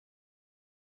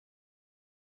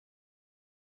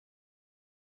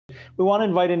We want to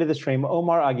invite into the stream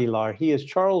Omar Aguilar. He is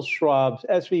Charles Schwab's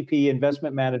SVP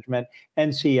Investment Management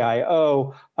and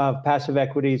CIO of Passive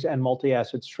Equities and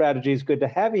Multi-Asset Strategies. Good to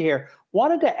have you here.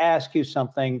 Wanted to ask you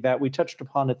something that we touched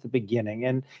upon at the beginning,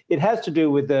 and it has to do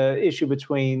with the issue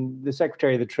between the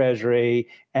Secretary of the Treasury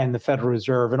and the Federal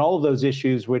Reserve and all of those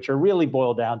issues which are really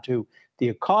boiled down to the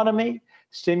economy,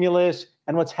 stimulus,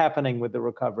 and what's happening with the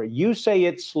recovery. You say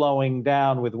it's slowing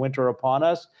down with winter upon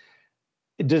us.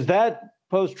 Does that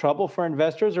pose trouble for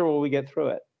investors, or will we get through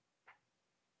it?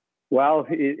 Well,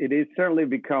 it certainly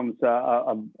becomes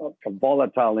a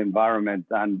volatile environment,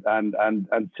 and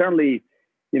certainly,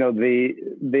 you know,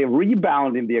 the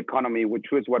rebound in the economy, which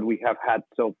was what we have had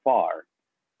so far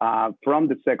from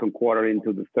the second quarter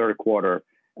into the third quarter,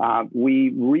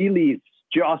 we really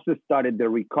just started the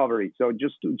recovery. So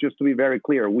just to be very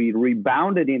clear, we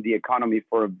rebounded in the economy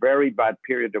for a very bad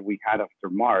period that we had after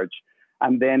March.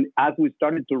 And then as we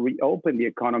started to reopen the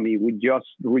economy, we just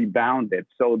rebounded.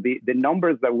 So the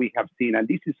numbers that we have seen, and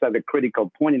this is at a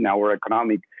critical point in our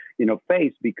economic,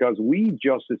 phase, because we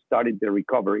just started the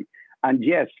recovery. And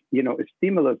yes,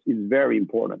 stimulus is very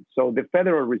important. So the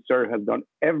Federal Reserve has done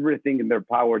everything in their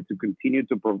power to continue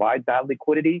to provide that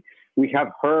liquidity. We have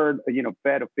heard,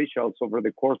 Fed officials over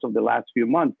the course of the last few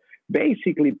months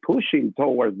basically pushing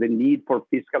towards the need for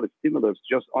fiscal stimulus,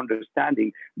 just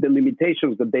understanding the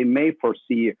limitations that they may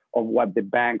foresee of what the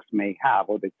banks may have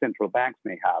or the central banks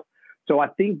may have. So I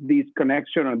think this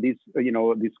connection and these,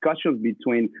 discussions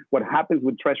between what happens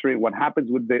with Treasury, what happens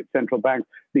with the central banks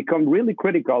become really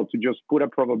critical to just put a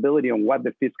probability on what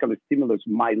the fiscal stimulus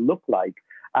might look like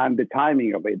and the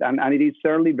timing of it. And it is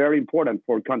certainly very important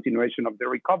for continuation of the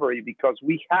recovery, because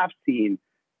we have seen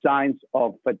signs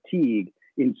of fatigue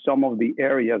in some of the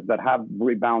areas that have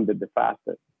rebounded the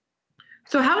fastest.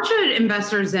 So how should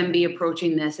investors then be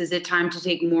approaching this? Is it time to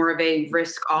take more of a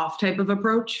risk-off type of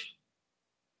approach?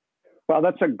 Well,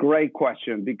 that's a great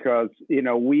question, because,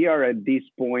 we are at this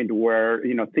point where,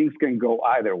 things can go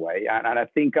either way. And I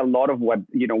think a lot of what,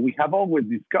 we have always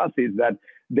discussed is that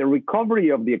the recovery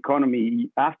of the economy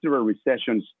after a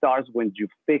recession starts when you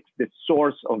fix the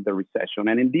source of the recession.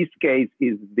 And in this case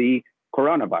is the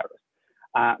coronavirus.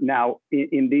 Now,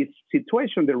 in this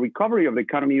situation, the recovery of the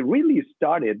economy really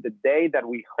started the day that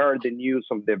we heard the news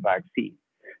of the vaccine.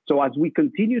 So as we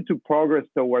continue to progress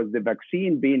towards the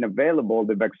vaccine being available,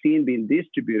 the vaccine being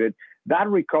distributed, that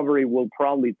recovery will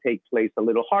probably take place a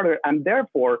little harder. And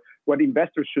therefore, what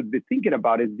investors should be thinking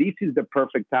about is this is the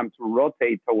perfect time to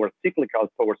rotate towards cyclicals,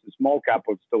 towards the small caps,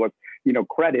 towards,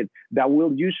 credit that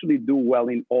will usually do well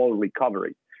in all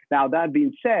recoveries. Now, that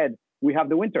being said, we have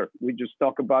the winter. We just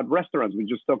talk about restaurants. We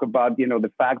just talk about,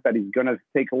 the fact that it's going to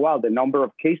take a while. The number of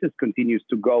cases continues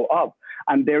to go up.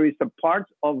 And there is a part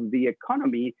of the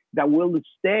economy that will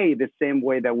stay the same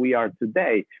way that we are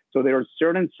today. So there are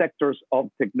certain sectors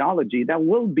of technology that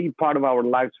will be part of our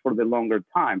lives for the longer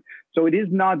time. So it is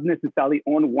not necessarily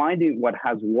unwinding what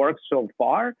has worked so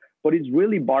far, but it's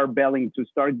really barbelling to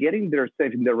start getting their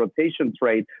safe in the rotation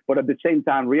trade, but at the same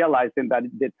time realizing that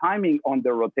the timing on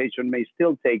the rotation may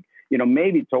still take,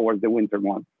 maybe towards the winter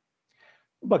months.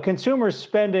 But consumer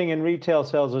spending and retail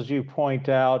sales, as you point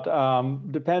out,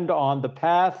 depend on the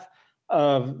path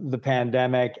of the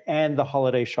pandemic and the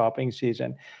holiday shopping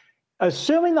season.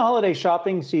 Assuming the holiday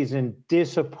shopping season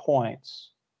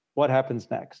disappoints, what happens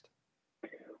next?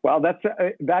 Well, that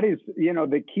is,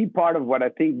 the key part of what I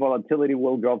think volatility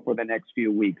will go for the next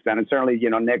few weeks. And certainly,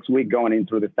 next week going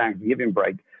into the Thanksgiving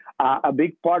break. A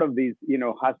big part of this,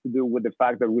 has to do with the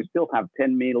fact that we still have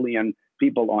 10 million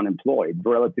people unemployed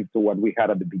relative to what we had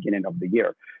at the beginning of the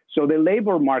year. So the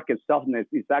labor market softness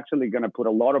is actually going to put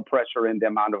a lot of pressure in the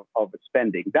amount of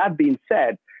spending. That being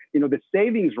said, the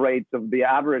savings rates of the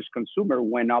average consumer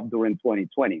went up during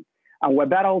 2020. And what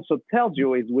that also tells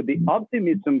you is with the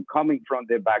optimism coming from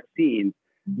the vaccines,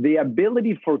 the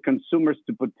ability for consumers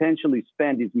to potentially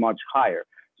spend is much higher.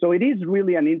 So it is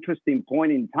really an interesting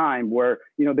point in time where,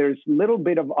 there's a little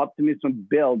bit of optimism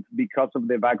built because of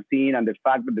the vaccine and the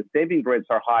fact that the savings rates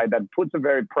are high. That puts a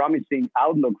very promising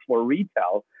outlook for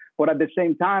retail. But at the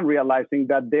same time, realizing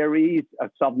that there is a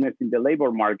softness in the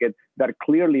labor market that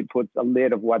clearly puts a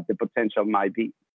lid of what the potential might be.